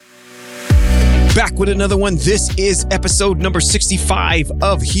Back with another one. This is episode number 65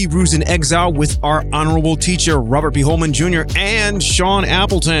 of Hebrews in Exile with our honorable teacher, Robert B. Holman Jr. and Sean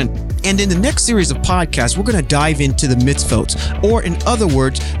Appleton. And in the next series of podcasts, we're going to dive into the mitzvot, or in other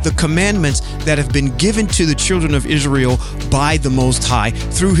words, the commandments that have been given to the children of Israel by the Most High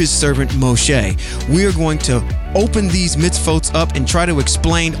through his servant Moshe. We are going to open these mitzvot up and try to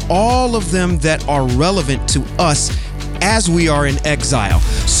explain all of them that are relevant to us as we are in exile.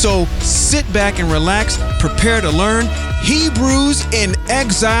 So sit back and relax, prepare to learn. Hebrews in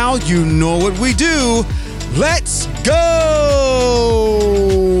Exile, you know what we do. Let's go!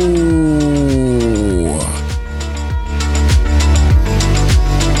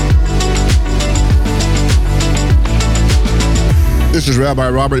 This is Rabbi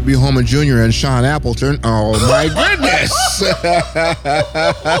Robert B. Holman Jr. and Sean Appleton. Oh, my goodness!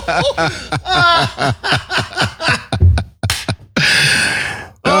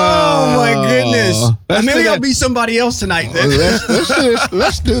 Oh my goodness! Maybe I'll be somebody else tonight then.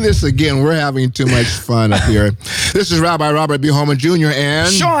 Let's do this again. We're having too much fun up here. This is Rabbi Robert B. Holman Jr. and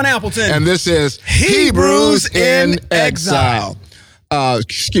Sean Appleton. And this is Hebrews in Exile.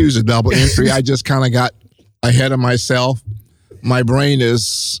 Excuse the double entry. I just kind of got ahead of myself. My brain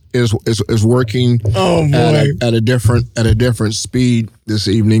is working at a different speed this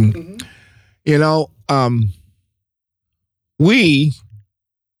evening. Mm-hmm. You know, we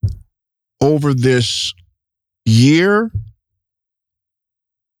over this year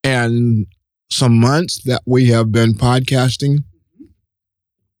and some months that we have been podcasting,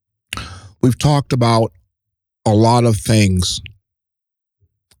 we've talked about a lot of things.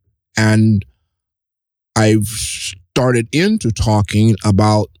 And I've started into talking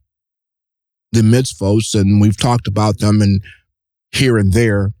about the mitzvot, and we've talked about them and here and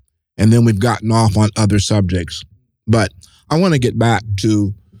there, and then we've gotten off on other subjects. But I want to get back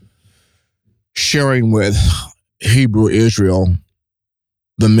to sharing with Hebrew Israel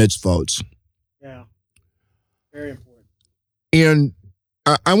the mitzvot. Yeah, very important. And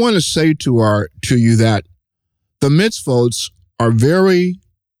I want to say to you that the mitzvot are very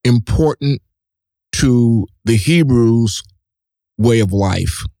important to the Hebrews' way of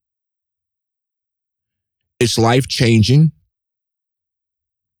life. It's life-changing.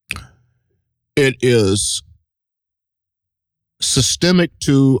 It is systemic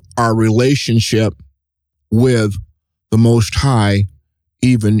to our relationship with the Most High,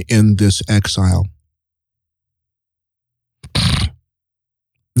 even in this exile.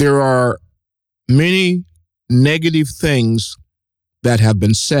 There are many negative things that have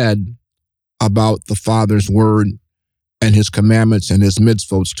been said about the Father's word and his commandments and his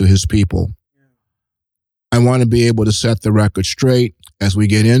mitzvot to his people. I want to be able to set the record straight as we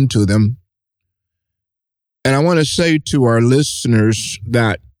get into them. And I want to say to our listeners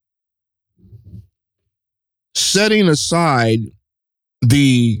that setting aside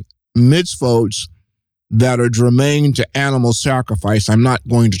the mitzvot that are germane to animal sacrifice, I'm not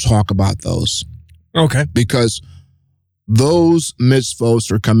going to talk about those. Okay. Because those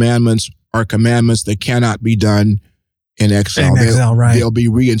mitzvot or commandments are commandments that cannot be done in exile. Right. They'll be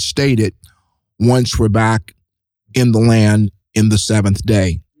reinstated once we're back in the land in the seventh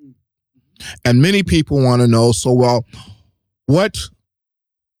day. And many people want to know, so well, what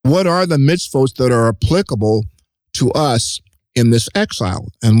are the mitzvot that are applicable to us in this exile,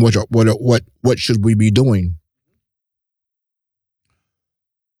 and what should we be doing?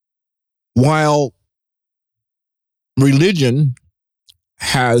 While religion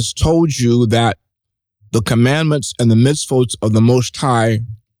has told you that the commandments and the mitzvot of the Most High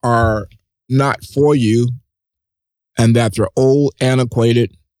are not for you, and that they're old,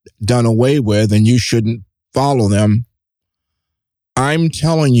 antiquated, done away with, and you shouldn't follow them, I'm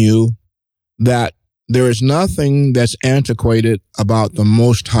telling you that there is nothing that's antiquated about the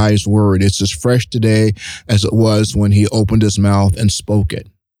Most High's word. It's as fresh today as it was when he opened his mouth and spoke it.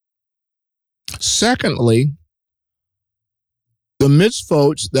 Secondly, the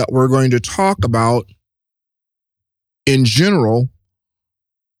mitzvot that we're going to talk about in general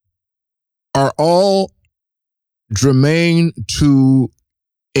are all germane to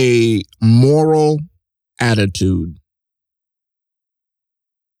a moral attitude.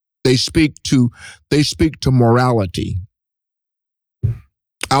 They speak to morality.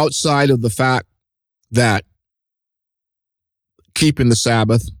 Outside of the fact that keeping the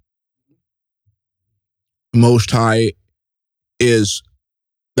Sabbath, Most High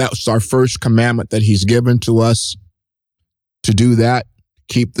that's our first commandment that he's given to us, to do that,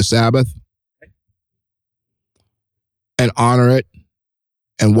 keep the Sabbath and honor it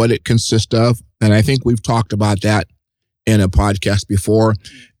and what it consists of. And I think we've talked about that in a podcast before.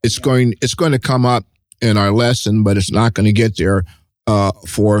 It's going to come up in our lesson, but it's not going to get there and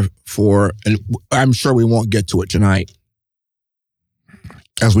I'm sure we won't get to it tonight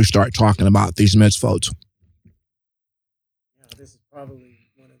as we start talking about these mitzvot. Yeah, this is probably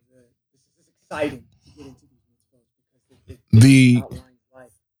this is exciting to get into these mitzvot because it outlines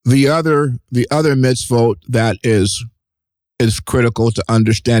life. The other mitzvot that is critical to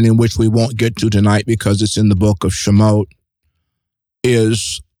understanding, which we won't get to tonight because it's in the book of Shemot,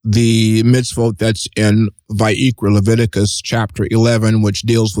 is the mitzvot that's in Vayikra, Leviticus chapter 11, which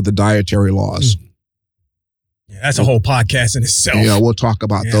deals with the dietary laws. Yeah, that's a whole podcast in itself. Yeah, we'll talk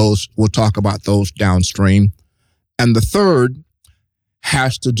about those. We'll talk about those downstream. And the third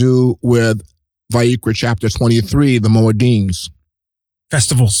has to do with Vayikra chapter 23, the Moedims.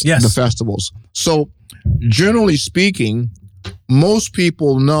 Festivals, yes. The festivals. So generally speaking, most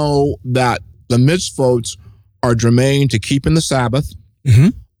people know that the mitzvot are germane to keeping the Sabbath,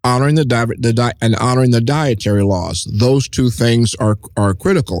 honoring and honoring the dietary laws. Those two things are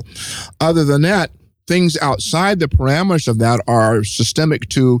critical. Other than that, things outside the parameters of that are systemic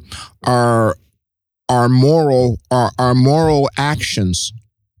to our moral actions.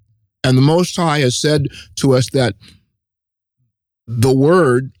 And the Most High has said to us that the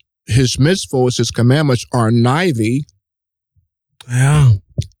word, his mitzvot, his commandments are naivi. Yeah.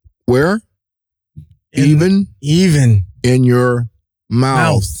 Where? Even in your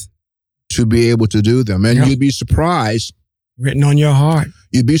mouth to be able to do them. And you'd be surprised. Written on your heart.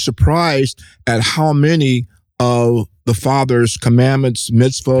 You'd be surprised at how many of the Father's commandments,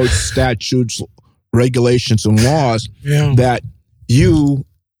 mitzvot, statutes, regulations, and laws that you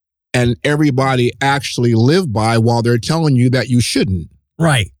and everybody actually live by while they're telling you that you shouldn't.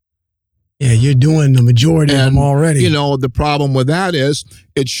 Right. Yeah, you're doing the majority of them already. You know, the problem with that is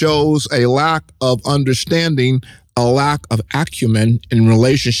it shows a lack of understanding, a lack of acumen in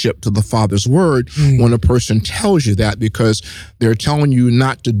relationship to the Father's word when a person tells you that, because they're telling you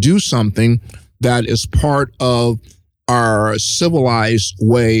not to do something that is part of our civilized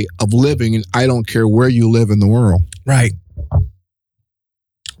way of living, and I don't care where you live in the world. Right.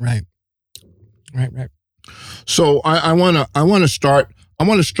 So I want to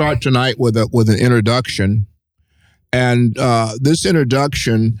start tonight with an introduction, and this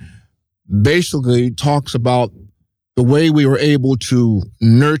introduction basically talks about the way we were able to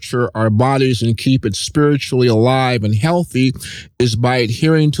nurture our bodies and keep it spiritually alive and healthy is by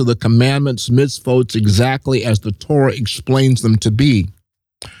adhering to the commandments, mitzvot, exactly as the Torah explains them to be.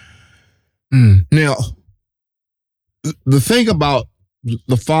 Now, the thing about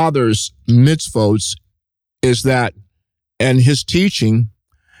the Father's mitzvot is that, and his teaching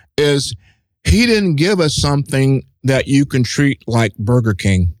is, he didn't give us something that you can treat like Burger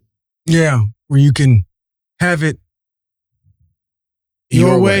King. Yeah, where you can have it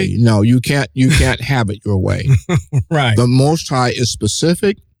your way. No, you can't have it your way. Right. The Most High is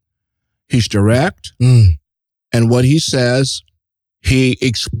specific. He's direct. And what he says, he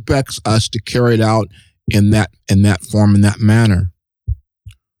expects us to carry it out in that form, in that manner.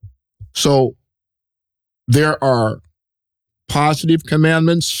 So there are positive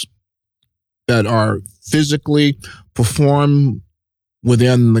commandments that are physically performed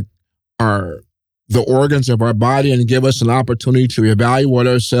within the organs of our body and give us an opportunity to evaluate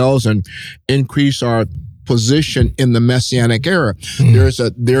ourselves and increase our position in the Messianic era. There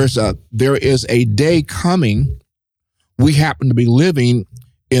is a day coming. We happen to be living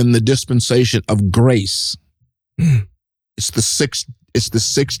in the dispensation of grace. It's the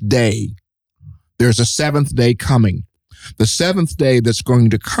sixth day. There's a seventh day coming. The seventh day that's going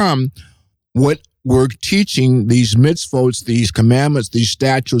to come, what we're teaching, these mitzvot, these commandments, these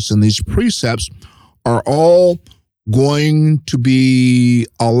statutes, and these precepts are all going to be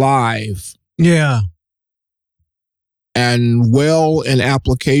alive. Yeah. And well in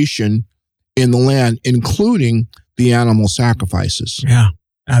application in the land, including the animal sacrifices. Yeah,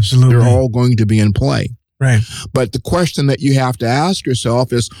 absolutely. They're all going to be in play. Right. But the question that you have to ask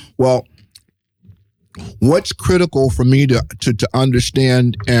yourself is, well, what's critical for me to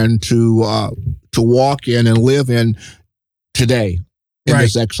understand and to walk in and live in today in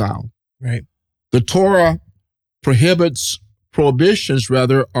this exile? Right. The Torah prohibitions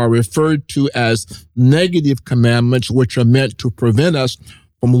are referred to as negative commandments, which are meant to prevent us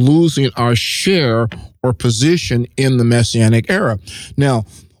from losing our share or position in the Messianic era. Now,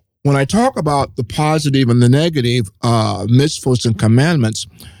 when I talk about the positive and the negative mitzvot and commandments,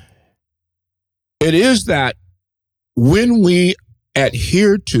 it is that when we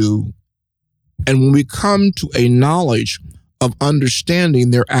adhere to and when we come to a knowledge of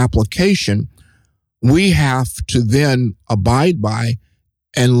understanding their application, we have to then abide by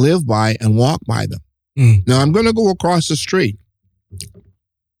and live by and walk by them. Now I'm going to go across the street.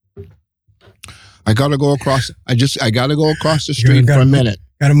 I got to go across the street for a minute.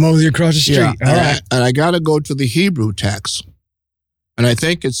 Got to mosey across the street. Yeah, All right. and I got to go to the Hebrew text. And I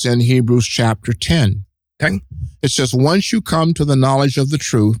think it's in Hebrews chapter 10. Okay. It says, once you come to the knowledge of the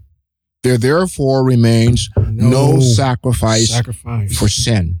truth, there therefore remains no sacrifice for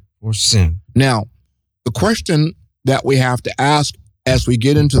sin. Now, the question that we have to ask as we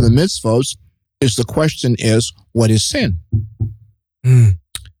get into the mitzvot is what is sin? The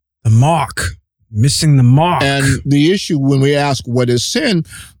mark. Missing the mark. And the issue when we ask what is sin,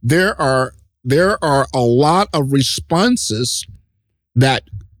 there are a lot of responses that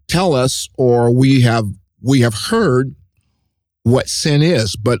tell us, or we have heard what sin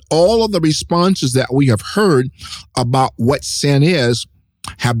is. But all of the responses that we have heard about what sin is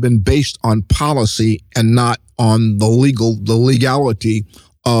have been based on policy and not on the legality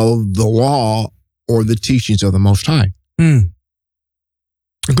of the law or the teachings of the Most High.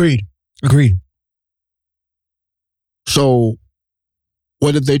 Agreed. So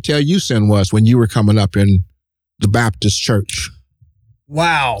what did they tell you sin was when you were coming up in the Baptist church?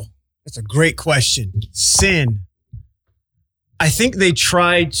 Wow. That's a great question. Sin. I think they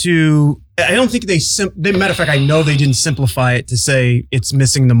tried to, I don't think matter of fact, I know they didn't simplify it to say it's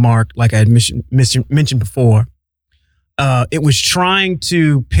missing the mark like I had mentioned before. It was trying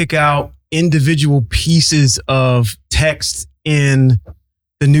to pick out individual pieces of text in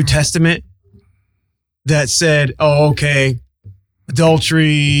the New Testament that said, oh, okay,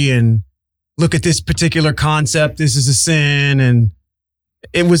 adultery, and look at this particular concept. This is a sin. And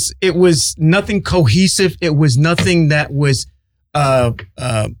it was nothing cohesive. It was nothing that was,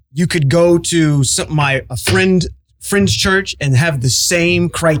 you could go to a friend's church and have the same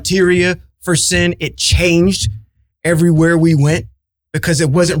criteria for sin. It changed everywhere we went because it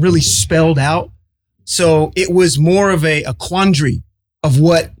wasn't really spelled out. So it was more of a quandary of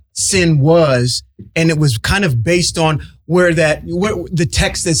what sin was. And it was kind of based on where the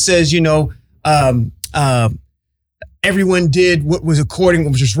text that says, everyone did what was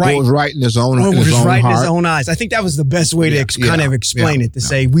right. What was right in his own heart. In his own eyes. I think that was the best way to kind of explain it, to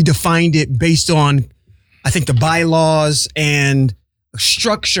say we defined it based on, I think, the bylaws and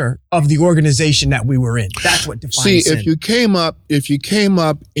structure of the organization that we were in. That's what defines sin. If you came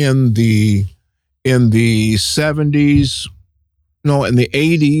up in the 70s, no, in the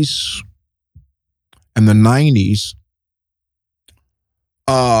 80s and the 90s,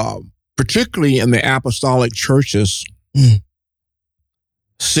 particularly in the apostolic churches,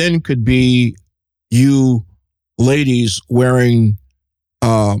 sin could be you ladies wearing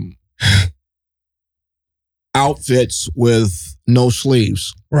outfits with no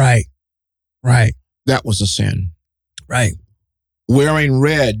sleeves. Right. That was a sin. Right. Wearing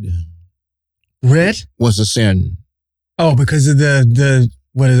red was a sin. Oh, because of the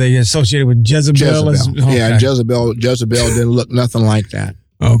what are they associated with? Jezebel. Okay. Yeah, Jezebel didn't look nothing like that.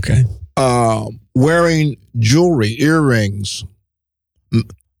 Okay. Wearing jewelry, earrings,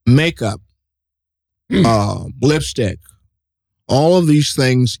 makeup, lipstick, all of these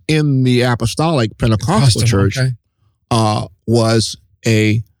things in the apostolic Pentecostal church was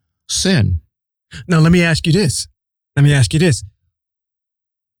a sin. Now, let me ask you this.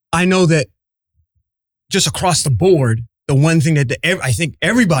 I know that just across the board, the one thing that I think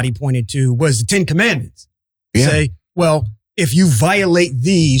everybody pointed to was the 10 Commandments. Yeah. Say, well, if you violate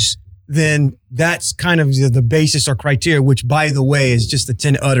these, then that's kind of the basis or criteria, which, by the way, is just the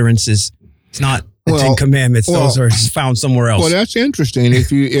 10 utterances. It's not the 10 Commandments. Those are found somewhere else. Well, that's interesting. If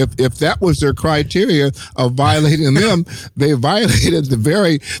that was their criteria of violating them, they violated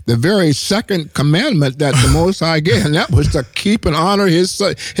the very second commandment that the Most High gave, and that was to keep and honor his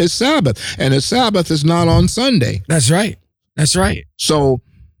Sabbath. And his Sabbath is not on Sunday. That's right. So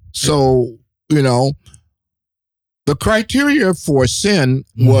the criteria for sin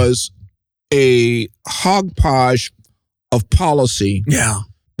was a hodgepodge of policy. Yeah.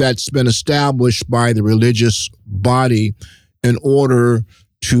 That's been established by the religious body in order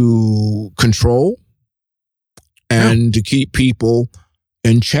to control and to keep people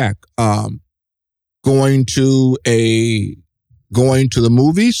in check. Going to the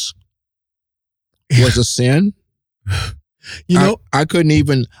movies was a sin. I couldn't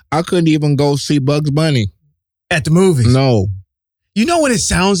even go see Bugs Bunny at the movies. No. You know what it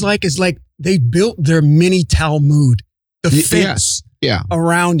sounds like? It's like they built their mini Talmud, the fence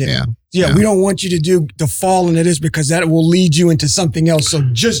around it. Yeah, we don't want you to fall into this because that will lead you into something else. So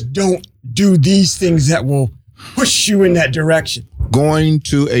just don't do these things that will push you in that direction. Going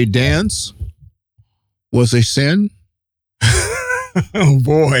to a dance was a sin. Oh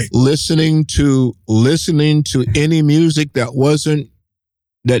boy. Listening to any music that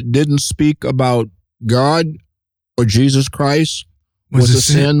didn't speak about God or Jesus Christ was a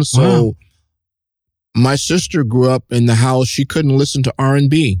sin. So wow. my sister grew up in the house. She couldn't listen to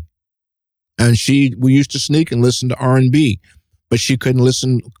R&B. And we used to sneak and listen to R&B, but she couldn't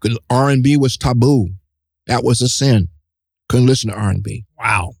listen. R&B was taboo. That was a sin. Couldn't listen to R&B.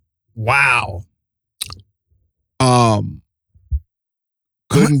 Wow. Wow.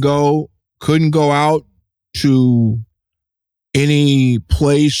 Couldn't go out to any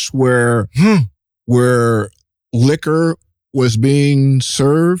place where liquor was being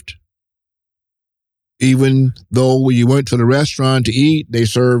served. Even though when you went to the restaurant to eat, they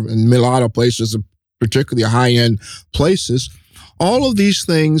serve in a lot of places, particularly high-end places. All of these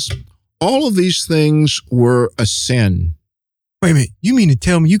things were a sin. Wait a minute. You mean to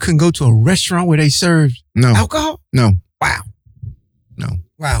tell me you couldn't go to a restaurant where they served alcohol? No. Wow. No.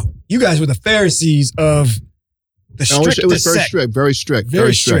 Wow. You guys were the Pharisees of the strict. It was very strict.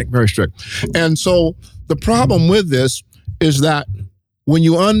 And so the problem with this is that when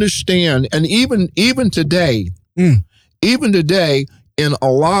you understand, and even today, in a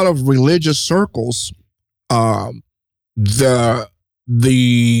lot of religious circles, the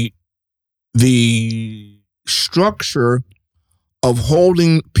structure of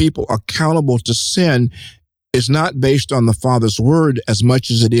holding people accountable to sin is not based on the Father's word as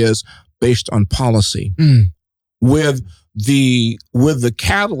much as it is based on policy. With the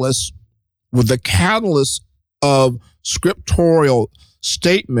catalyst of scriptural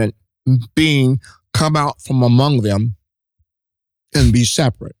statement being come out from among them and be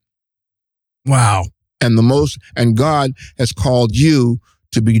separate. Wow. And God has called you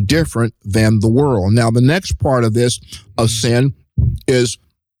to be different than the world. Now, the next part of this of sin is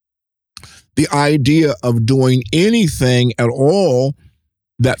the idea of doing anything at all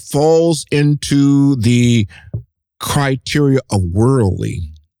that falls into the criteria of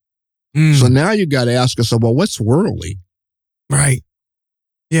worldly. So now you got to ask yourself, well, what's worldly? Right.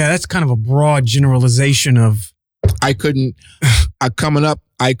 Yeah, that's kind of a broad generalization of. We couldn't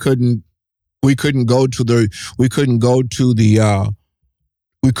go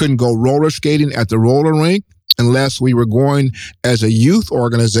roller skating at the roller rink unless we were going as a youth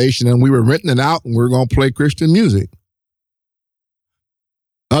organization and we were renting it out and we were going to play Christian music.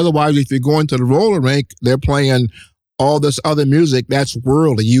 Otherwise, if you're going to the roller rink, they're playing all this other music. That's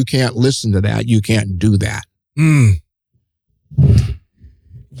worldly. You can't listen to that. You can't do that.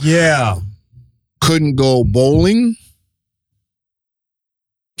 Yeah. Couldn't go bowling.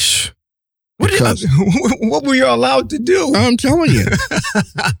 What were you allowed to do? I'm telling you.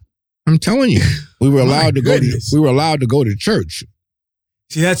 We were allowed to go to church.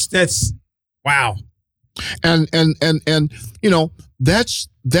 See, that's wow. And you know, that's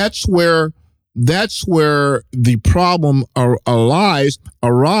where the problem arise.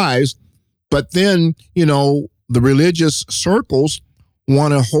 But then, you know, the religious circles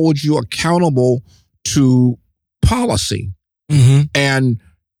want to hold you accountable to policy. And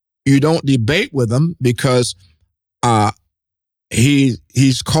you don't debate with them because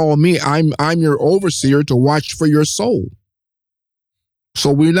he's called me. I'm your overseer to watch for your soul.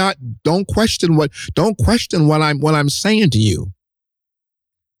 So don't question what I'm saying to you.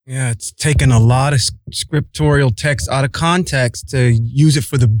 Yeah, it's taken a lot of scriptural text out of context to use it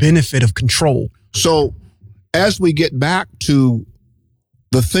for the benefit of control. So as we get back to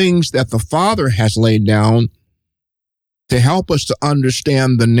the things that the Father has laid down to help us to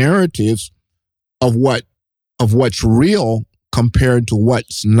understand the narratives of what's real compared to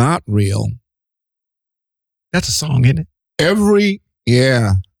what's not real. That's a song, isn't it? Every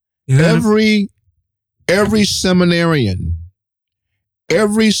seminarian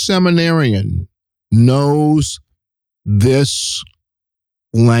knows this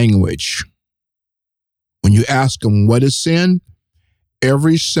language. When you ask them what is sin,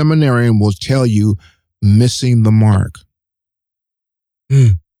 every seminarian will tell you missing the mark.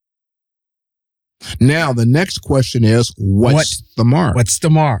 Now, the next question is, what's the mark? What's the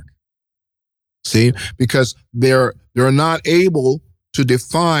mark? See, because they're not able to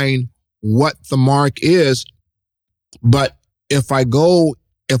define what the mark is. But if I go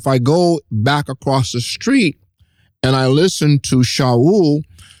back across the street and I listen to Shaul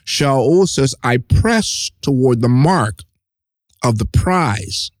says, I press toward the mark of the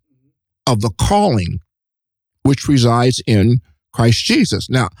prize of the calling which resides in Christ Jesus.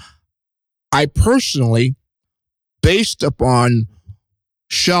 Now, I personally, based upon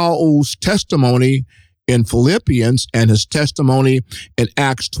Shaul's testimony in Philippians and his testimony in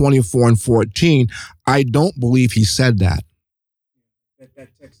Acts 24 and 14, I don't believe he said that.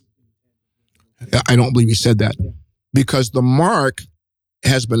 I don't believe he said that because the mark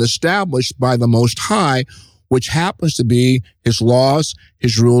has been established by the Most High, which happens to be his laws,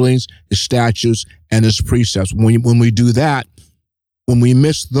 his rulings, his statutes, and his precepts. When we do that, when we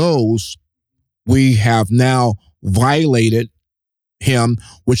miss those, we have now violated him,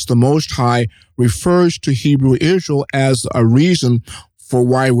 which the Most High refers to Hebrew Israel as a reason for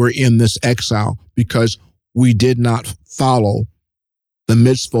why we're in this exile, because we did not follow the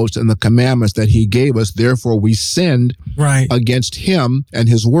mitzvot and the commandments that he gave us. Therefore, we sinned against him and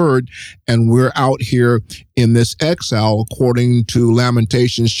his word, and we're out here in this exile, according to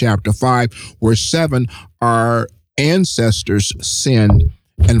Lamentations chapter 5, where 7, our ancestors sinned.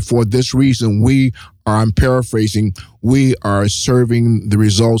 And for this reason, I'm paraphrasing, we are serving the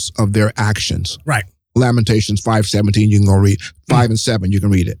results of their actions. Right. Lamentations 5:17, you can go read. 5 and 7, you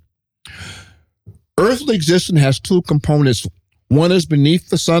can read it. Earthly existence has two components. One is beneath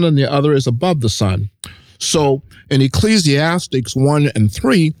the sun and the other is above the sun. So in Ecclesiastes 1 and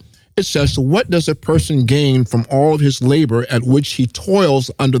 3, it says, so what does a person gain from all of his labor at which he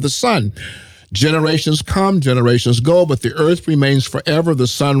toils under the sun? Generations come, generations go, but the earth remains forever. The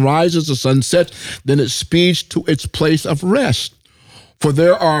sun rises, the sun sets, then it speeds to its place of rest. For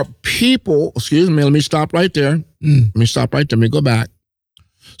there are people, let me stop right there. Let me go back.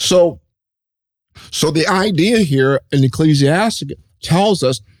 So the idea here in Ecclesiastes tells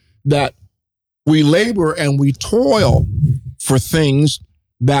us that we labor and we toil for things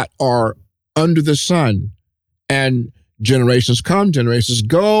that are under the sun, and generations come, generations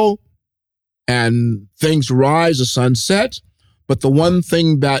go, and things rise, the sun sets. But the one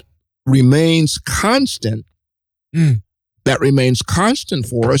thing that remains constant, for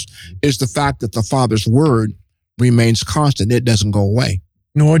us is the fact that the Father's word remains constant. It doesn't go away.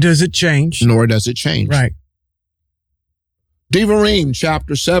 Nor does it change. Right. Devarim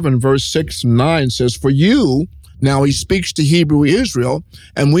chapter 7, verse 6 and 9 says, for you, now he speaks to Hebrew Israel,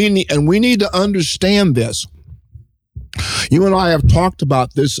 and we need to understand this. You and I have talked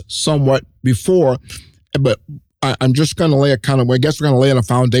about this somewhat before, but I'm just going to lay we're going to lay a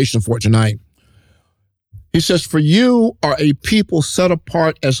foundation for it tonight. He says, for you are a people set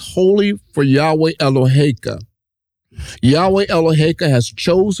apart as holy for Yahweh Eloheka. Yahweh Eloheka has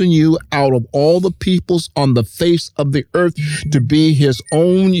chosen you out of all the peoples on the face of the earth to be his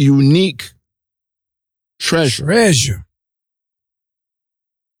own unique treasure.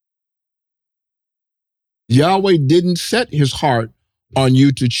 Yahweh didn't set his heart on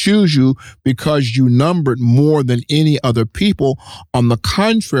you to choose you because you numbered more than any other people. On the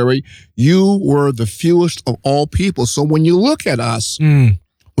contrary, you were the fewest of all people. So when you look at us, when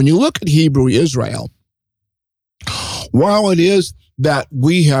you look at Hebrew Israel, while it is that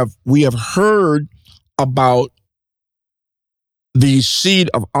we have heard about the seed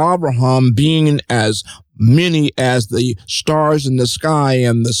of Abraham being as many as the stars in the sky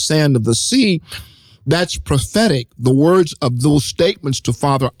and the sand of the sea, that's prophetic. The words of those statements to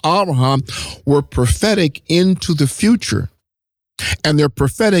Father Abraham were prophetic into the future. And they're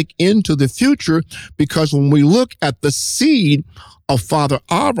prophetic into the future because when we look at the seed of Father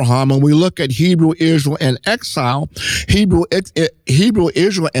Abraham and we look at Hebrew Israel in exile, Hebrew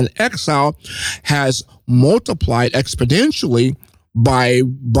Israel in exile has multiplied exponentially by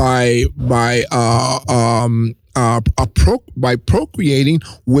procreating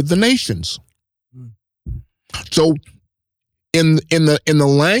with the nations. So in the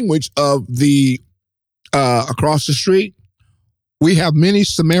language of the across the street, we have many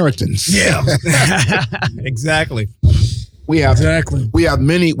Samaritans. Yeah. Exactly. We have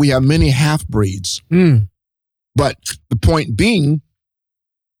many half-breeds. But the point being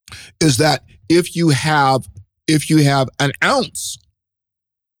is that if you have an ounce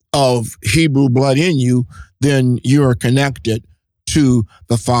of Hebrew blood in you, then you are connected to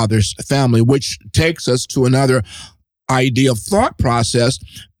the Father's family, which takes us to another idea of thought process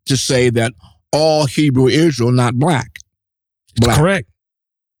to say that all Hebrew Israel not black. Correct.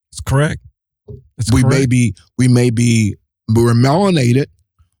 It's correct. We're melanated,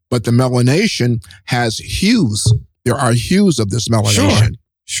 but the melanation has hues. There are hues of this melanation.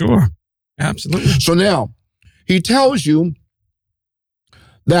 Sure. Absolutely. So now he tells you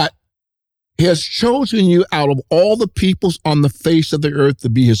that he has chosen you out of all the peoples on the face of the earth to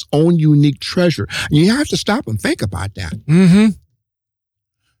be his own unique treasure. And you have to stop and think about that. You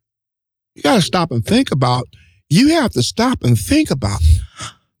got to stop and think about,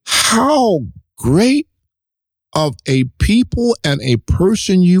 how great of a people and a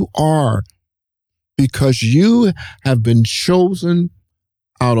person you are, because you have been chosen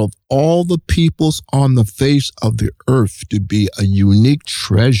out of all the peoples on the face of the earth to be a unique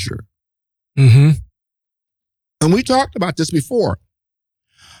treasure. Mm-hmm. And we talked about this before.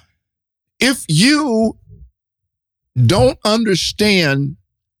 If you don't understand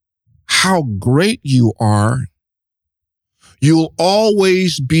how great you are, you'll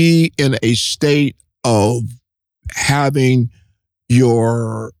always be in a state of having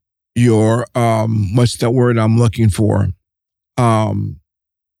your what's that word I'm looking for?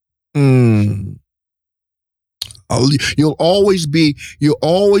 You'll always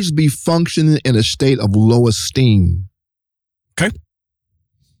be functioning in a state of low esteem. Okay.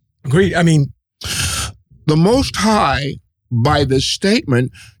 Agreed. I mean, the Most High, by this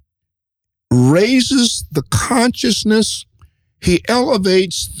statement, raises the consciousness. He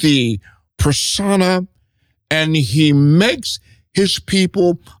elevates the persona, and he makes his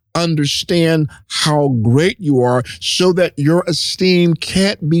people understand how great you are so that your esteem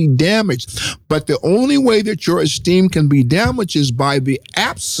can't be damaged. But the only way that your esteem can be damaged is by the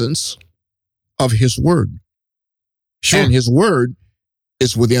absence of his word. sure. And his word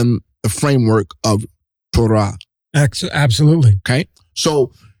is within the framework of Torah. Absolutely. Okay?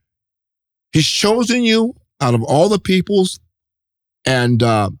 So he's chosen you out of all the peoples and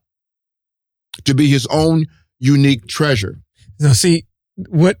to be his own unique treasure. Now, see,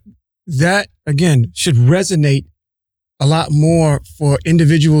 what that, again, should resonate a lot more for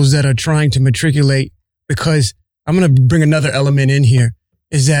individuals that are trying to matriculate, because I'm going to bring another element in here,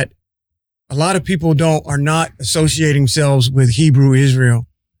 is that a lot of people are not associating themselves with Hebrew Israel.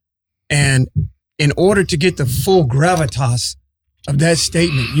 And in order to get the full gravitas of that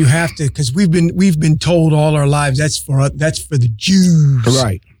statement, you have to, because we've been told all our lives that's for the Jews.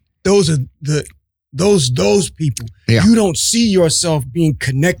 Right. Those are those people. Yeah. You don't see yourself being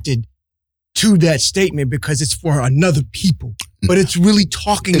connected to that statement because it's for another people, but it's really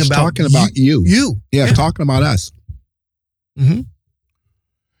talking about you. You. Yeah, it's talking about us. Mm-hmm.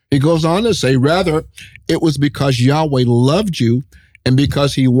 He goes on to say, rather, it was because Yahweh loved you and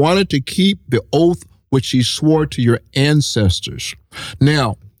because he wanted to keep the oath which he swore to your ancestors.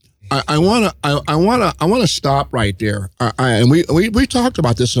 Now, I want to stop right there. And we talked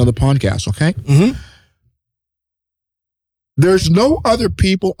about this in other podcasts, okay? Mm-hmm. There's no other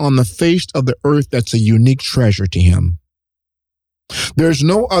people on the face of the earth that's a unique treasure to him. There's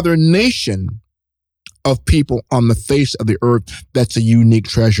no other nation of people on the face of the earth that's a unique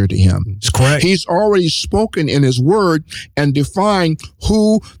treasure to him. It's correct. He's already spoken in his word and defined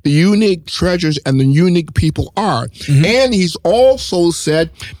who the unique treasures and the unique people are. Mm-hmm. And he's also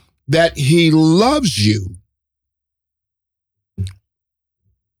said that he loves you.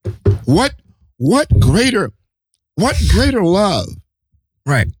 What greater love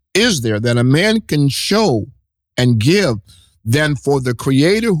Right. is there that a man can show and give than for the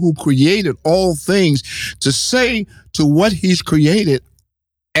Creator who created all things to say to what he's created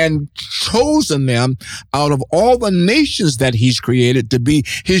and chosen them out of all the nations that he's created to be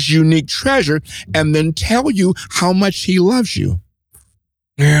his unique treasure, and then tell you how much he loves you.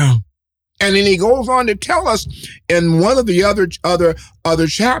 Yeah. And then he goes on to tell us in one of the other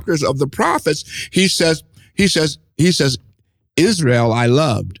chapters of the prophets, he says, Israel I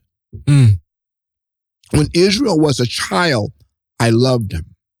loved. Mm. When Israel was a child, I loved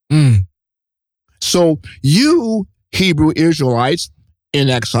him. Mm. So you, Hebrew Israelites in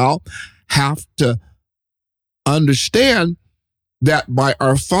exile, have to understand that by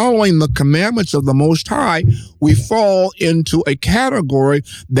our following the commandments of the Most High, we fall into a category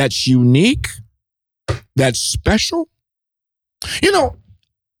that's unique, that's special. You know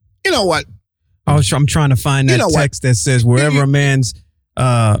what? I'm trying to find that text that says wherever a man's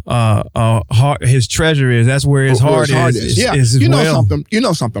heart, his treasure is, that's where his heart is. Yeah. Is You well.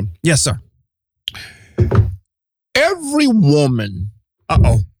 know something. Yes, sir. Every woman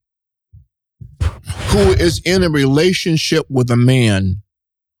who is in a relationship with a man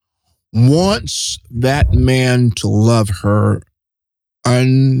wants that man to love her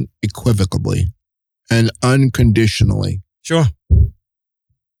unequivocally and unconditionally. Sure.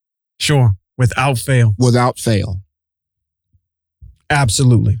 Without fail. Without fail.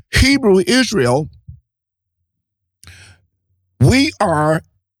 Absolutely. Hebrew Israel, we are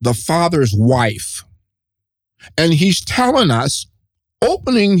the Father's wife. And he's telling us,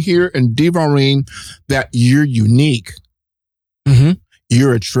 opening here in Devarim, that you're unique. Mm-hmm.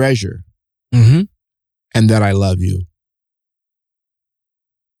 You're a treasure. Mm-hmm. And that I love you.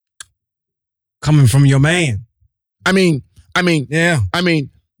 Coming from your man. I mean, Yeah.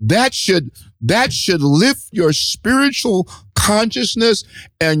 That should lift your spiritual consciousness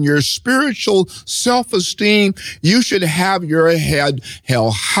and your spiritual self-esteem. You should have your head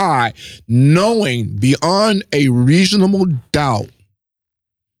held high, knowing beyond a reasonable doubt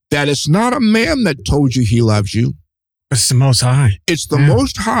that it's not a man that told you he loves you. It's the Most High. It's the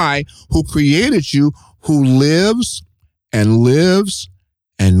Most High who created you, who lives and lives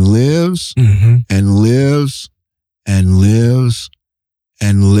and lives and lives and lives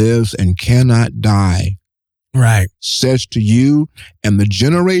and lives and cannot die. Right. Says to you and the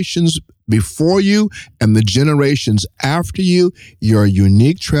generations before you and the generations after you, you're a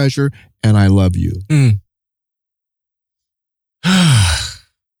unique treasure and I love you.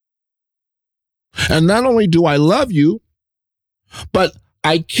 And not only do I love you, but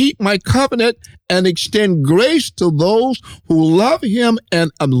I keep my covenant and extend grace to those who love him.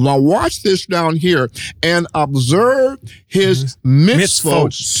 And now watch this down here, and observe his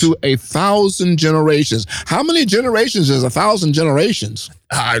mitzvot to 1,000 generations. How many generations is 1,000 generations?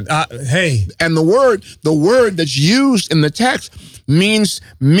 Hey. And the word that's used in the text means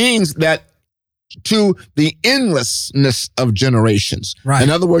that to the endlessness of generations. Right. In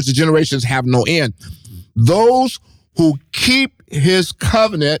other words, the generations have no end. Those who keep his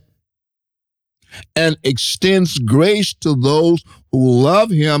covenant and extends grace to those who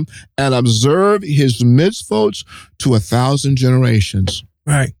love him and observe his mitzvot to 1,000 generations.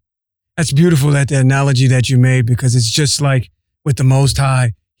 Right. That's beautiful, that the analogy that you made, because it's just like with the Most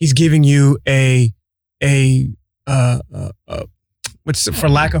High, he's giving you what's, for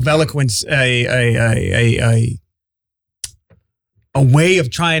lack of eloquence, a way of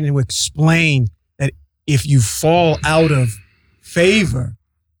trying to explain that if you fall out of favor,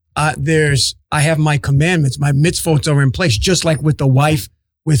 I have my commandments, my mitzvot are in place, just like with the wife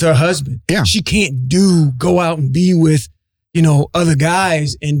with her husband. Yeah. She can't go out and be with, other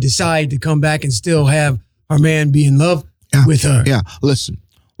guys and decide to come back and still have her man be in love with her. Yeah. Listen.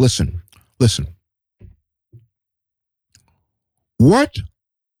 What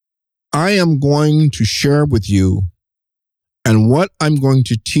I am going to share with you and what I'm going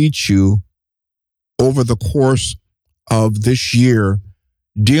to teach you over the course of this year,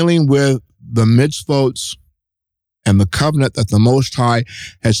 dealing with the mitzvot and the covenant that the Most High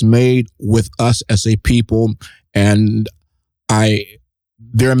has made with us as a people. And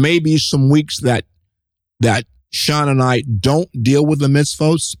there may be some weeks that Sean and I don't deal with the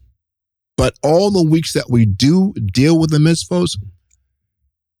mitzvot, but all the weeks that we do deal with the mitzvot,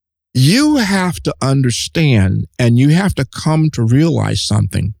 you have to understand and you have to come to realize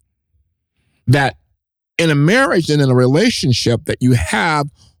something, that in a marriage and in a relationship that you have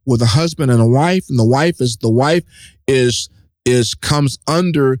with a husband and a wife, and the wife comes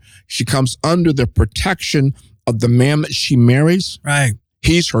under the protection of the man that she marries. Right.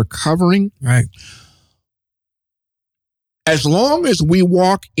 He's her covering. Right. As long as we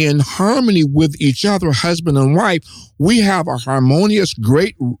walk in harmony with each other, husband and wife, we have a harmonious,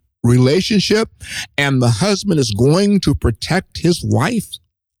 great relationship, and the husband is going to protect his wife.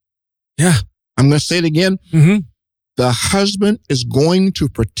 Yeah. I'm going to say it again. Mm-hmm. The husband is going to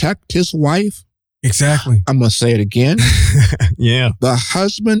protect his wife. Exactly. I'm going to say it again. Yeah. The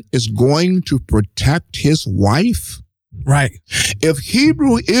husband is going to protect his wife. Right. If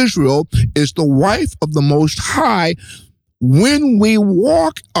Hebrew Israel is the wife of the Most High, when we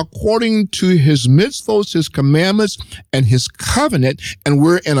walk according to his mitzvot, his commandments, and his covenant, and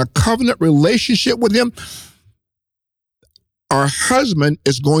we're in a covenant relationship with him, our husband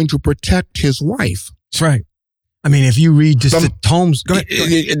is going to protect his wife. That's right. I mean, if you read just the tomes, go ahead.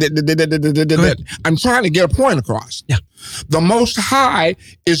 I'm trying to get a point across. Yeah. The Most High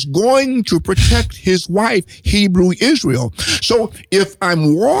is going to protect his wife, Hebrew Israel. So if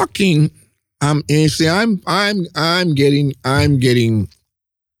I'm walking, I'm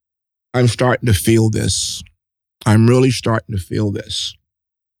starting to feel this. I'm really starting to feel this.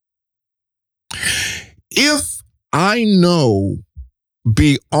 If I know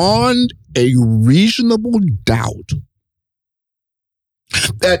beyond a reasonable doubt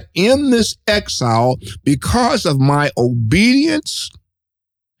that in this exile, because of my obedience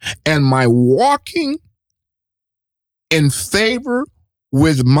and my walking in favor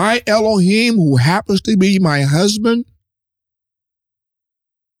with my Elohim, who happens to be my husband,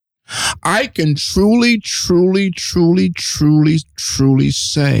 I can truly say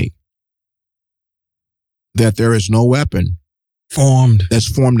that there is no weapon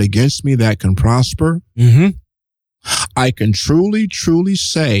that's formed against me that can prosper. Mm-hmm. I can truly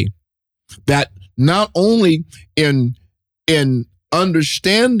say that not only in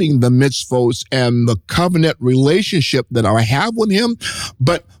understanding the mitzvos and the covenant relationship that I have with him,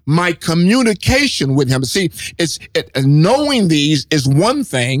 but my communication with him. See, knowing these is one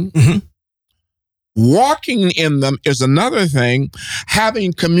thing. Mm-hmm. Walking in them is another thing.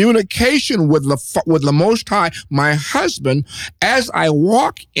 Having communication with the Most High, my husband, as I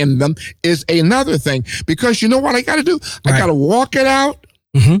walk in them is another thing. Because you know what I got to do? I got to walk it out,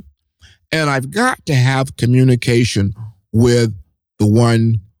 mm-hmm. and I've got to have communication with the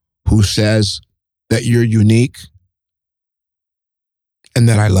one who says that you're unique and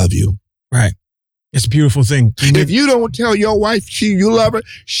that I love you. Right. It's a beautiful thing. If you don't tell your wife you love her,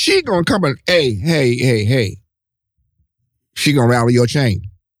 she gonna come and, hey. She gonna rattle your chain.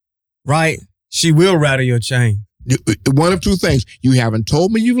 Right. She will rattle your chain. One of two things. You haven't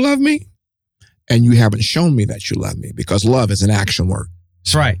told me you love me, and you haven't shown me that you love me, because love is an action word.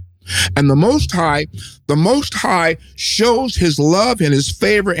 That's right. And the Most High shows his love and his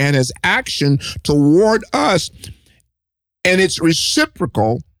favor and his action toward us, and it's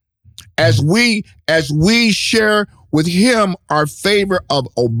reciprocal as we share with him our favor of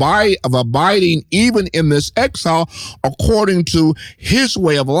abiding even in this exile according to his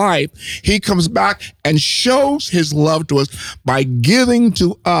way of life. He comes back and shows his love to us by giving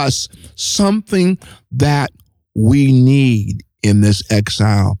to us something that we need in this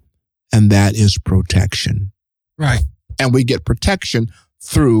exile, and that is protection. Right. And we get protection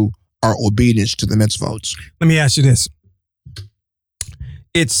through our obedience to the mitzvot. Let me ask you this.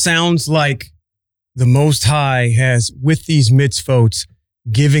 It sounds like the Most High has, with these mitzvot,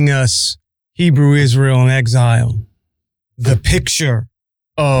 giving us Hebrew Israel in exile, the picture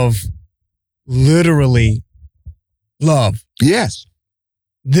of literally love. Yes.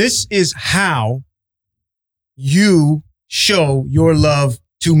 This is how you show your love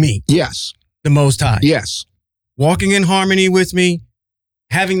to me. Yes. The Most High. Yes. Walking in harmony with me,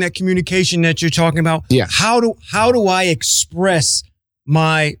 having that communication that you're talking about. Yes. How do I express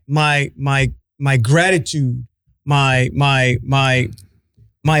my gratitude, my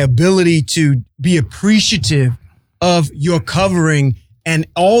ability to be appreciative of your covering and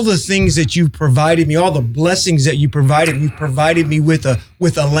all the things that you've provided me, all the blessings that you provided. You provided me with a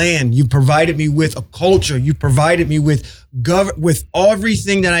land. You provided me with a culture. You provided me with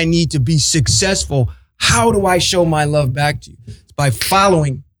everything that I need to be successful. How do I show my love back to you? It's by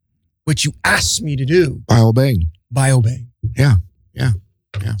following what you asked me to do. By obeying. Yeah. Yeah.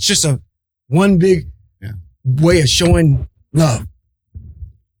 It's just one big way of showing love.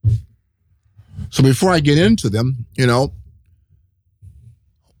 So before I get into them,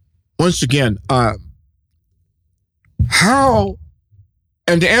 once again, how,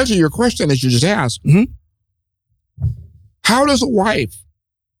 and to answer your question that you just asked, mm-hmm. How does a wife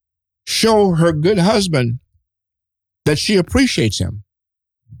show her good husband that she appreciates him?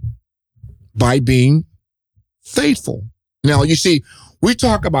 By being faithful. Now, you see, we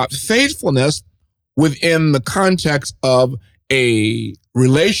talk about faithfulness within the context of a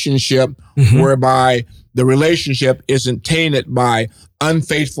relationship mm-hmm. whereby the relationship isn't tainted by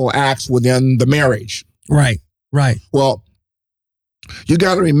unfaithful acts within the marriage. Right. Well, you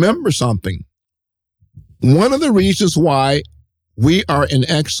got to remember something. One of the reasons why we are in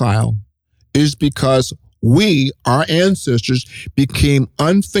exile is because we, our ancestors, became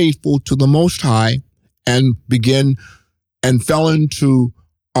unfaithful to the Most High and fell into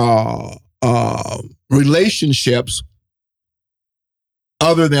relationships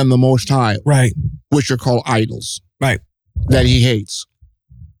other than the Most High, right? Which are called idols, right? That he hates,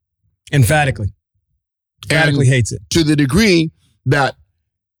 emphatically hates it, to the degree that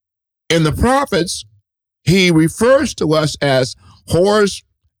in the prophets he refers to us as whores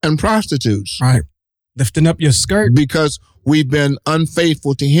and prostitutes, right? Lifting up your skirt because we've been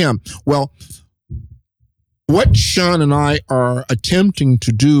unfaithful to him. Well, what Sean and I are attempting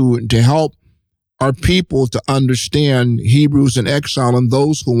to do to help our people to understand Hebrews in exile and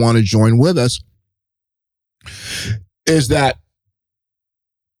those who want to join with us is that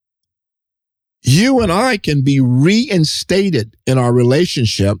you and I can be reinstated in our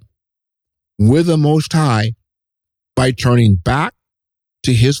relationship with the Most High by turning back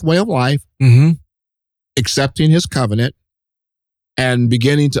to his way of life, mm-hmm. accepting his covenant, and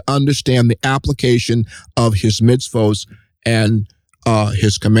beginning to understand the application of his mitzvos and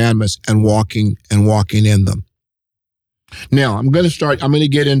his commandments and walking in them. Now, I'm going to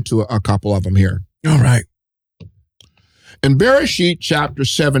get into a couple of them here. All right. In Bereshit chapter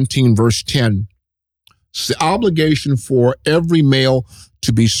 17, verse 10, it's the obligation for every male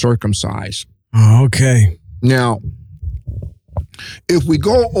to be circumcised. Okay. Now, if we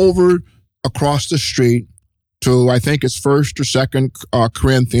go over across the street to, I think it's 1st or 2nd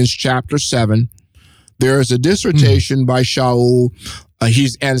Corinthians chapter 7. There is a dissertation by Shaul.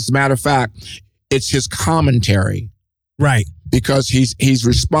 And as a matter of fact, it's his commentary. Right. Because he's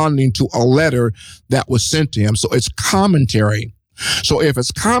responding to a letter that was sent to him. So it's commentary. So if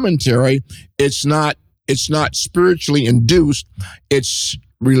it's commentary, it's not spiritually induced. It's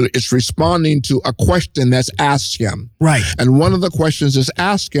responding to a question that's asked him. Right. And one of the questions that's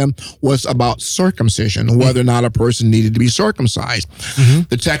asked him was about circumcision, whether or not a person needed to be circumcised. Mm-hmm.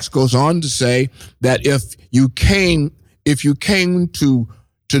 The text goes on to say that if you came to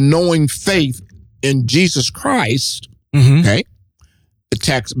knowing faith in Jesus Christ, okay, the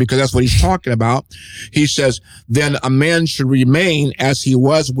text, because that's what he's talking about, he says, then a man should remain as he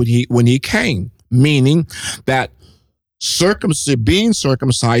was when he came, meaning that being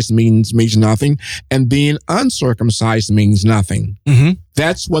circumcised means nothing, and being uncircumcised means nothing. Mm-hmm.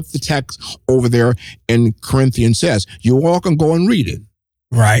 That's what the text over there in Corinthians says. You all can go and read it.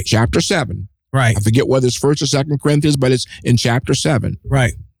 Right. Chapter 7. Right. I forget whether it's 1st or 2nd Corinthians, but it's in chapter 7.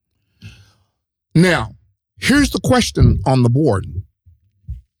 Right. Now, here's the question on the board.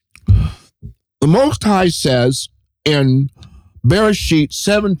 The Most High says in Bereshit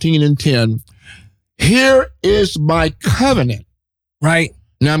 17:10, here is my covenant. Right.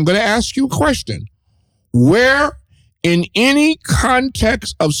 Now, I'm going to ask you a question. Where in any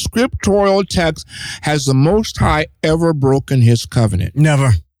context of scriptural text has the Most High ever broken his covenant?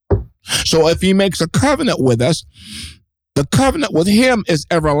 Never. So if he makes a covenant with us, the covenant with him is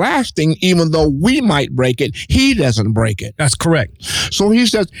everlasting, even though we might break it. He doesn't break it. That's correct. So he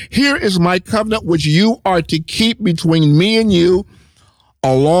says, here is my covenant, which you are to keep between me and you,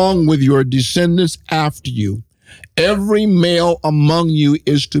 along with your descendants after you. Every male among you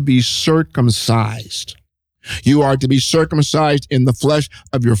is to be circumcised. You are to be circumcised in the flesh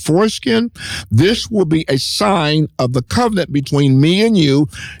of your foreskin. This will be a sign of the covenant between me and you,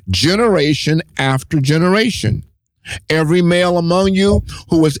 generation after generation. Every male among you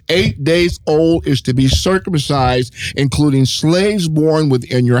who is 8 days old is to be circumcised, including slaves born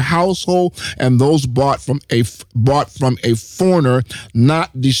within your household and those bought from a foreigner,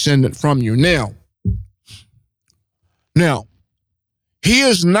 not descendant from you. Now, he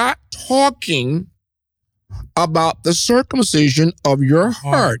is not talking about the circumcision of your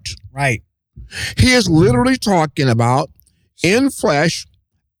heart. Right. He is literally talking about in flesh,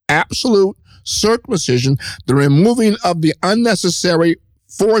 absolute circumcision, the removing of the unnecessary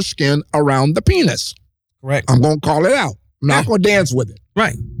foreskin around the penis. Correct. I'm going to call it out. I'm not going to dance with it.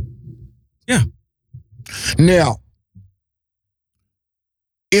 Right. Yeah. Now,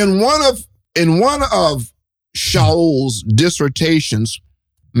 in one of Shaul's dissertations,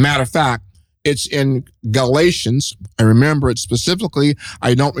 matter of fact, it's in Galatians. I remember it specifically.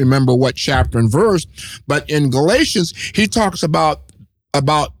 I don't remember what chapter and verse, but in Galatians, he talks about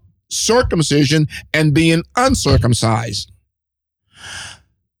circumcision and being uncircumcised.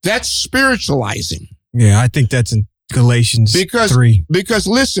 That's spiritualizing. Yeah, I think that's in Galatians 3. Because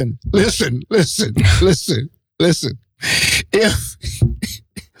listen.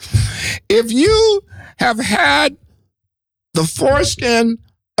 If you have had the foreskin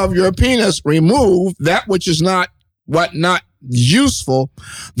of your penis removed, that which is not useful,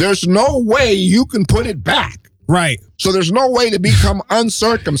 there's no way you can put it back. Right. So there's no way to become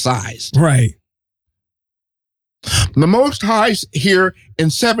uncircumcised. Right. The Most High here in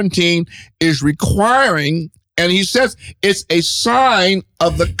 17 is requiring, and he says it's a sign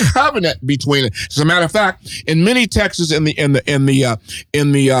of the covenant between it. As a matter of fact, in many texts in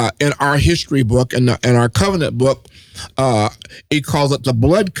our history book and in our covenant book, he calls it the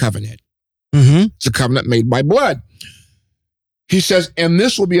blood covenant. Mm-hmm. It's a covenant made by blood. He says, and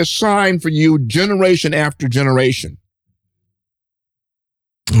this will be a sign for you generation after generation.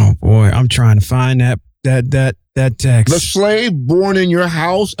 Oh boy, I'm trying to find that text. The slave born in your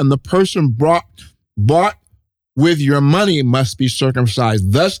house and the person bought with your money must be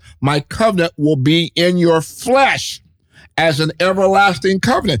circumcised. Thus, my covenant will be in your flesh as an everlasting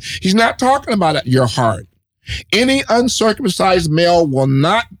covenant. He's not talking about your heart. Any uncircumcised male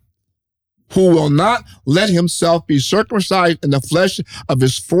who will not let himself be circumcised in the flesh of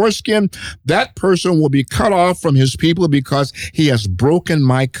his foreskin, that person will be cut off from his people because he has broken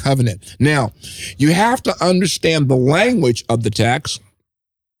my covenant. Now, you have to understand the language of the text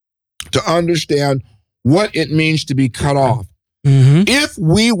to understand what it means to be cut off. Mm-hmm. If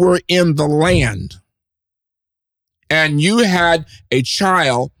we were in the land and you had a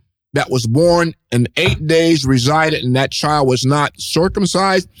child that was born in 8 days, resided, and that child was not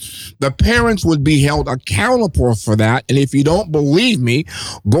circumcised, the parents would be held accountable for that. And if you don't believe me,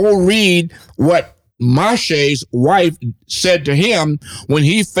 go read what Moshe's wife said to him when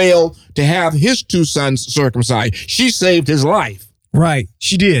he failed to have his 2 sons circumcised. She saved his life. Right.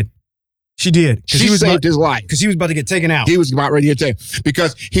 She did. She saved his life. Because he was about to get taken out. He was about ready to take,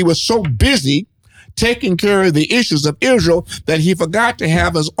 because he was so busy taking care of the issues of Israel that he forgot to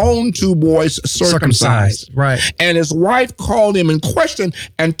have his own 2 boys circumcised. Right. And his wife called him in question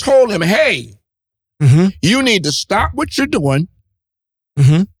and told him, hey, you need to stop what you're doing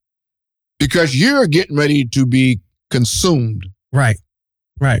because you're getting ready to be consumed. Right.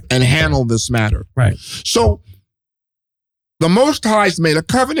 And handle this matter. Right. So the Most High's made a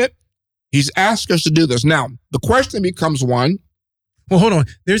covenant. He's asked us to do this. Now, the question becomes one. Well, hold on.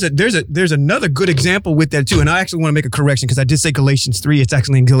 There's another good example with that too. And I actually want to make a correction because I did say Galatians 3. It's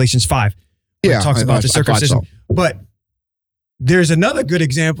actually in Galatians 5. Yeah. It talks about the circumcision. But there's another good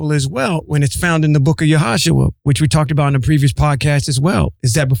example as well when it's found in the book of Yahshua, which we talked about in the previous podcast as well,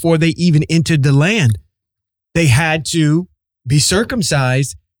 is that before they even entered the land, they had to be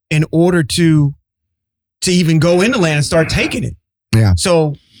circumcised in order to even go in the land and start taking it. Yeah.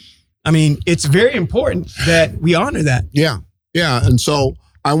 So, I mean, it's very important that we honor that. Yeah. Yeah. And so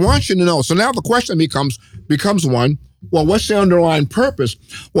I want you to know. So now the question becomes one. Well, what's the underlying purpose?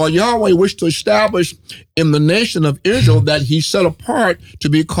 Well, Yahweh wished to establish in the nation of Israel that he set apart to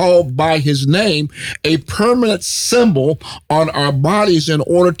be called by his name, a permanent symbol on our bodies in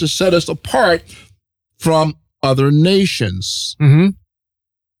order to set us apart from other nations.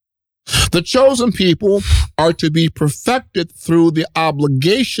 The chosen people are to be perfected through the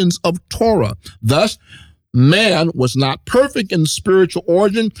obligations of Torah. Thus, man was not perfect in spiritual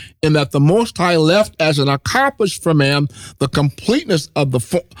origin, in that the Most High left as an accomplished for man the completeness of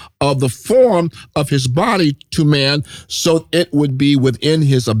the form of his body to man, so it would be within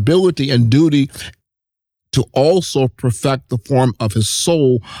his ability and duty to also perfect the form of his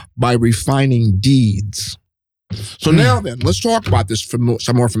soul by refining deeds. So now then, let's talk about this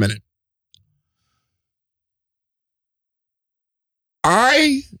some more for a minute.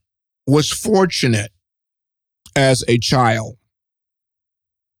 I was fortunate as a child.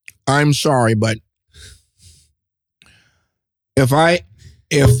 I'm sorry, but if I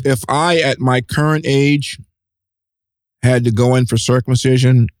at my current age had to go in for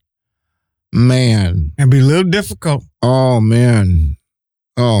circumcision, man, It'd be a little difficult. oh man,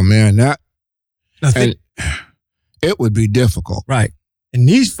 it would be difficult. Right. And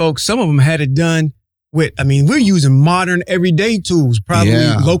these folks, some of them had it done with, I mean, we're using modern everyday tools, probably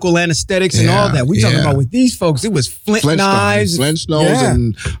local anesthetics and all that. We're talking about with these folks, it was flint knives.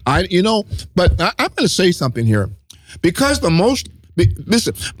 And but I'm going to say something here. Because the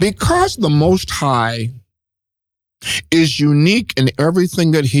Most High is unique in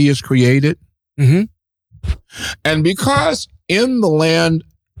everything that he has created, and because in the land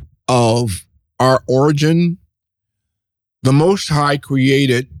of our origin, the Most High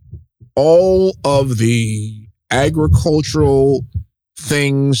created all of the agricultural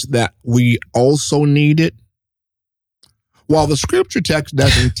things that we also needed. While the scripture text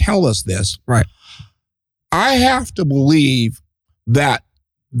doesn't tell us this, right? I have to believe that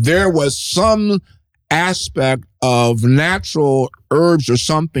there was some aspect of natural herbs or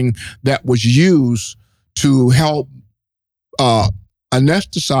something that was used to help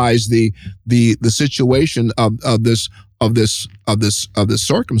anesthetize the situation of this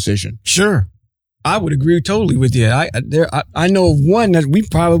circumcision. Sure, I would agree totally with you. I know of one that we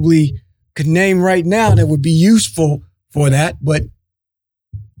probably could name right now that would be useful for that, but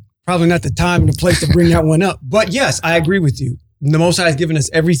probably not the time and the place to bring that one up. But yes, I agree with you. The Most High has given us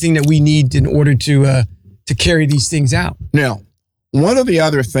everything that we need in order to carry these things out. Now, one of the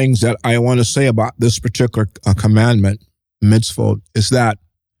other things that I want to say about this particular commandment, mitzvot, is that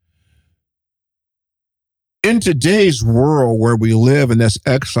in today's world where we live in this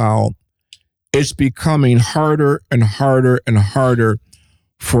exile, it's becoming harder and harder and harder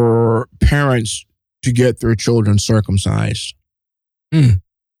for parents to get their children circumcised.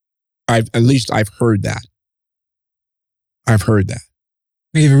 I've heard that. I've heard that.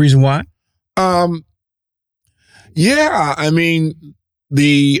 You have a reason why? Yeah, I mean,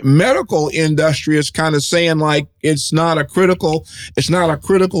 the medical industry is kind of saying like it's not a critical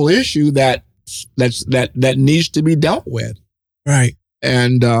issue that needs to be dealt with. Right.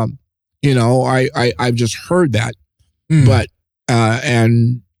 And I've just heard that. But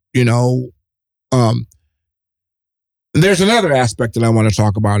there's another aspect that I want to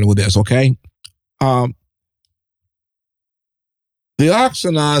talk about with this, okay? The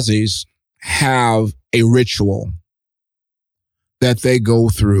Ashkenazis have a ritual that they go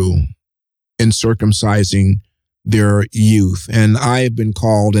through in circumcising their youth. And I've been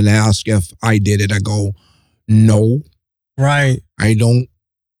called and asked if I did it. I go, no, Right.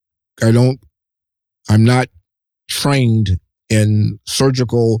 I'm not trained in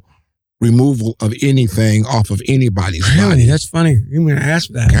surgical removal of anything off of anybody's Really? body. That's funny. You're going to ask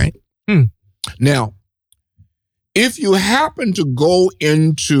that. Okay. Now, if you happen to go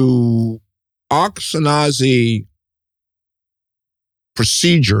into Ashkenazi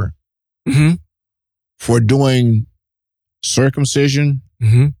procedure Mm-hmm. for doing circumcision,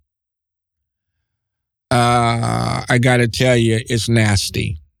 Mm-hmm. I got to tell you, it's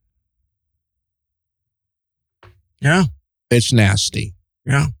nasty. Yeah. It's nasty.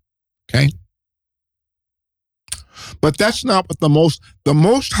 Yeah. Okay. But that's not what the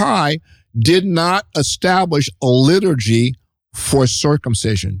Most High did not establish a liturgy for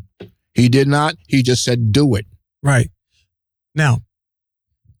circumcision. He did not. He just said, do it. Right. Now,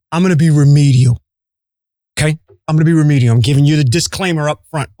 I'm going to be remedial. Okay? I'm going to be remedial. I'm giving you the disclaimer up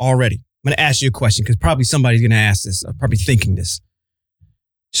front already. I'm going to ask you a question because probably somebody's going to ask this. I'm probably thinking this.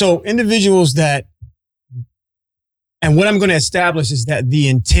 So individuals that, and what I'm going to establish is that the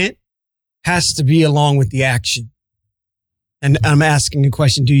intent has to be along with the action. And I'm asking a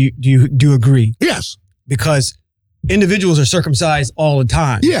question. Do you agree? Yes. Because individuals are circumcised all the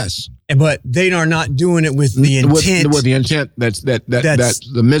time. Yes. But they are not doing it with the intent. With the intent that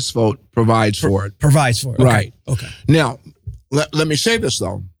the mitzvot provides for it. Provides for it. Okay. Right. Okay. Now, let me say this,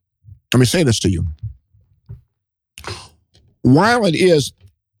 though. Let me say this to you. While it is,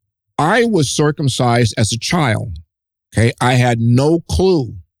 I was circumcised as a child. Okay. I had no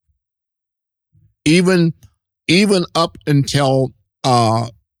clue. Even up until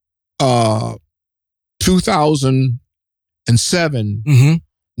 2007, Mm-hmm.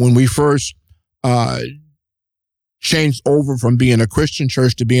 when we first changed over from being a Christian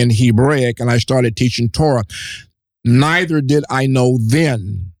church to being Hebraic, and I started teaching Torah, neither did I know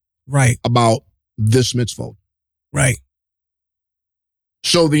then Right. about this mitzvot. Right.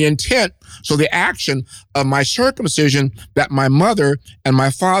 So the intent, so the action of my circumcision that my mother and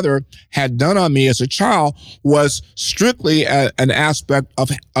my father had done on me as a child was strictly an aspect of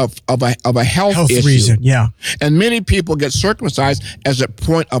a health issue. reason. Yeah. And many people get circumcised as a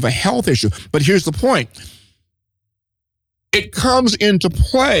point of a health issue. But here's the point. It comes into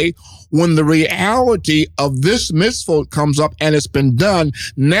play when the reality of this mitzvot comes up and it's been done.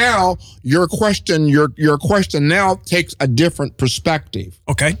 Now your question now takes a different perspective.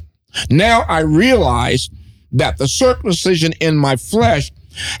 Okay. Now I realize that the circumcision in my flesh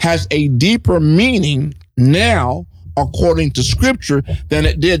has a deeper meaning now, according to scripture, than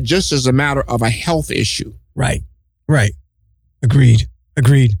it did just as a matter of a health issue. Right. Right. Agreed.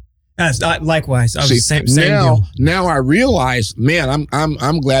 That's likewise. I was same deal. Now I realize, man,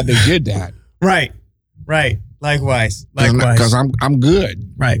 I'm glad they did that. Right. Likewise. Because I'm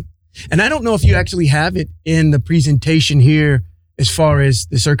good. Right. And I don't know if you actually have it in the presentation here as far as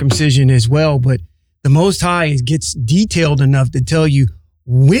the circumcision as well, but the Most High gets detailed enough to tell you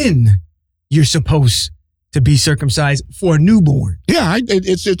when you're supposed to be circumcised for a newborn. Yeah,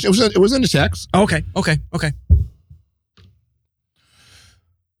 it was in the text. Okay.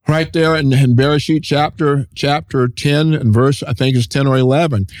 Right there in Bereshit chapter 10 and verse, I think it's 10 or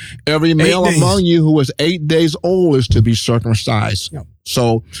 11. Every male among you who is 8 days old is to be circumcised. Yep.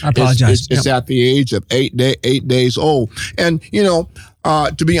 So I apologize. It's at the age of 8 days old. And,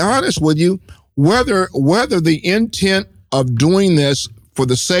 to be honest with you, whether the intent of doing this for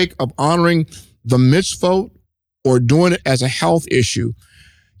the sake of honoring the mitzvot or doing it as a health issue,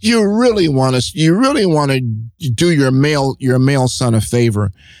 you really want to do your male son a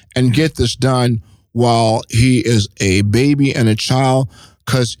favor and get this done while he is a baby and a child.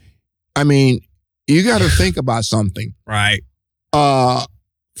 Because, you got to think about something. Right.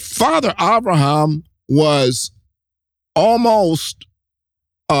 Father Abraham was almost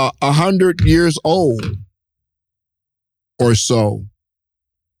 100 years old or so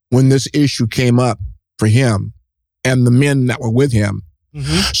when this issue came up for him and the men that were with him.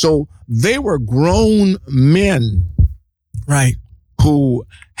 Mm-hmm. So they were grown men, right, who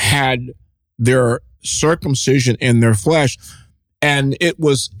had their circumcision in their flesh, and it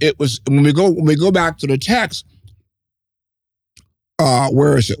was when we go back to the text.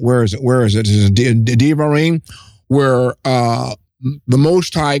 Where is it? It's in Devarim, where the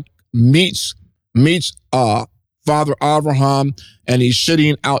Most High meets Father Abraham, and he's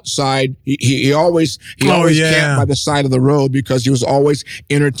sitting outside. He always camped by the side of the road because he was always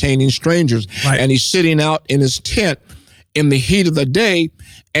entertaining strangers. Right. And he's sitting out in his tent in the heat of the day,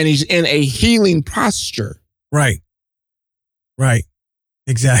 and he's in a healing posture. Right.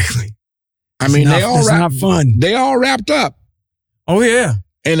 Exactly. I mean, It's not fun. They all wrapped up Oh yeah.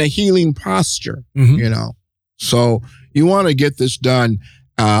 in a healing posture, Mhm. you know. So you want to get this done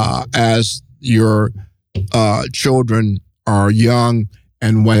as your children are young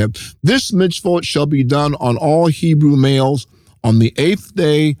and when this mitzvot shall be done on all Hebrew males on the 8th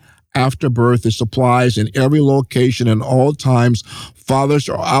day after birth. It applies in every location and all times. Fathers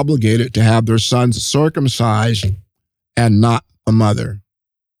are obligated to have their sons circumcised and not the mother.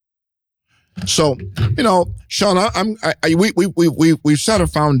 So, you know, Sean, we've set a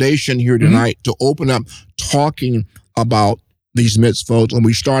foundation here tonight to open up talking about these mitzvot, and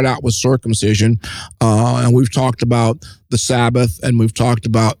we start out with circumcision, and we've talked about the Sabbath, and we've talked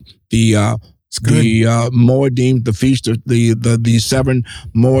about the Moedim, the feast of the 7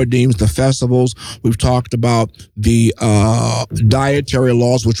 Moedims, the festivals. We've talked about the dietary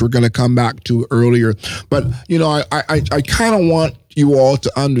laws, which we're going to come back to earlier. But you know, I kind of want you all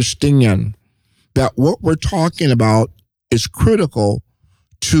to understand that what we're talking about is critical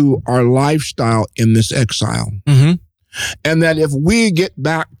to our lifestyle in this exile. Mm-hmm. And that if we get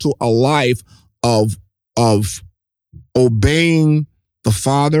back to a life of obeying the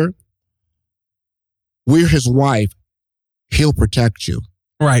Father, we're his wife, he'll protect you.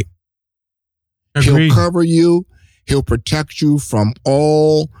 Right. Agreed. He'll cover you. He'll protect you from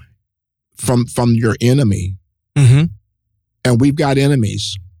your enemy. Mm-hmm. And we've got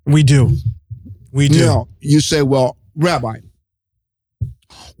enemies. We do. We do. Now, you say, well, Rabbi,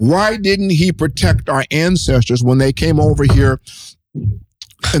 why didn't he protect our ancestors when they came over here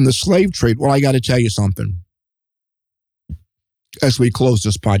in the slave trade? Well, I got to tell you something as we close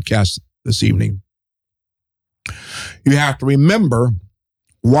this podcast this evening. You have to remember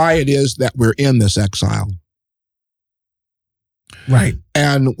why it is that we're in this exile. Right.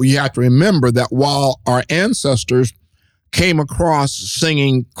 And we have to remember that while our ancestors came across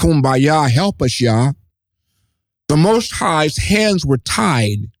singing Kumbaya, help us, Yah, the Most High's hands were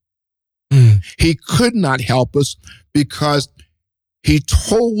tied. Mm. He could not help us because he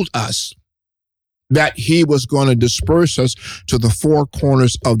told us that he was going to disperse us to the 4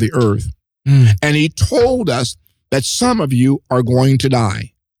 corners of the earth. Mm. And he told us that some of you are going to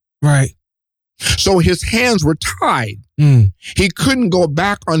die. Right. So his hands were tied. Mm. He couldn't go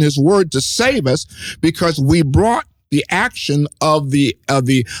back on his word to save us because we brought the action of the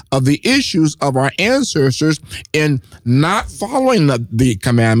issues of our ancestors in not following the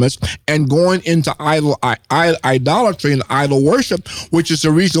commandments and going into idolatry and idol worship, which is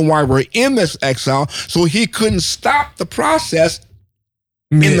the reason why we're in this exile. So he couldn't stop the process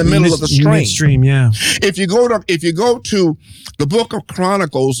in the middle of the stream. Midstream, yeah. If you go to the book of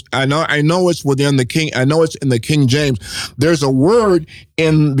Chronicles, I know it's within the King. I know it's in the King James. There's a word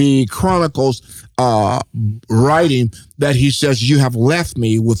in the Chronicles writing that he says, "You have left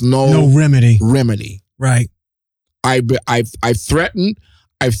me with no remedy." Remedy. Right. I've threatened.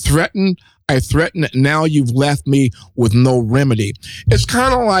 Now you've left me with no remedy. It's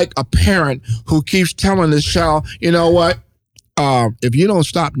kind of like a parent who keeps telling his child, you know what? If you don't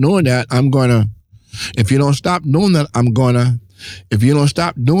stop doing that, I'm gonna. If you don't stop doing that, I'm gonna. If you don't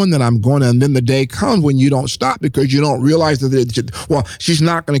stop doing that, I'm going to. And then the day comes when you don't stop because you don't realize that, she's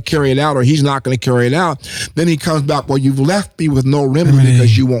not going to carry it out or he's not going to carry it out. Then he comes back, well, you've left me with no remedy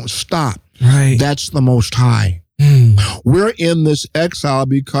because you won't stop. Right. That's the Most High. Mm. We're in this exile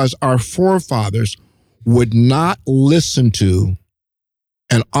because our forefathers would not listen to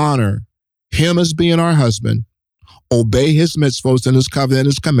and honor him as being our husband, obey his mitzvot and his covenant and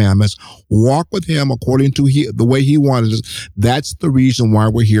his commandments, walk with him according to the way he wanted us. That's the reason why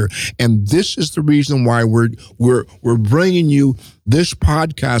we're here. And this is the reason why we're bringing you this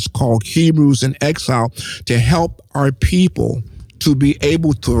podcast called Hebrews in Exile to help our people to be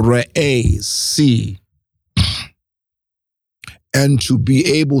able to see and to be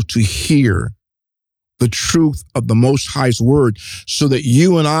able to hear the truth of the Most High's word so that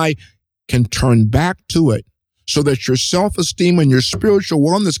you and I can turn back to it, so that your self-esteem and your spiritual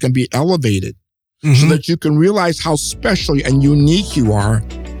wellness can be elevated, so that you can realize how special and unique you are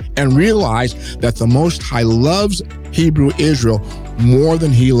and realize that the Most High loves Hebrew Israel more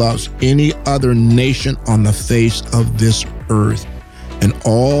than he loves any other nation on the face of this earth. And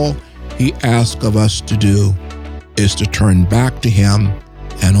all he asks of us to do is to turn back to him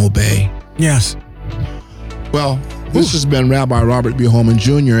and obey. Yes. Well, this has been Rabbi Robert B. Holman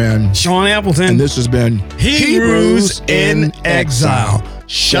Jr. and Sean Appleton. And this has been Hebrews in Exile.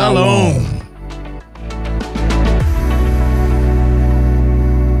 Shalom.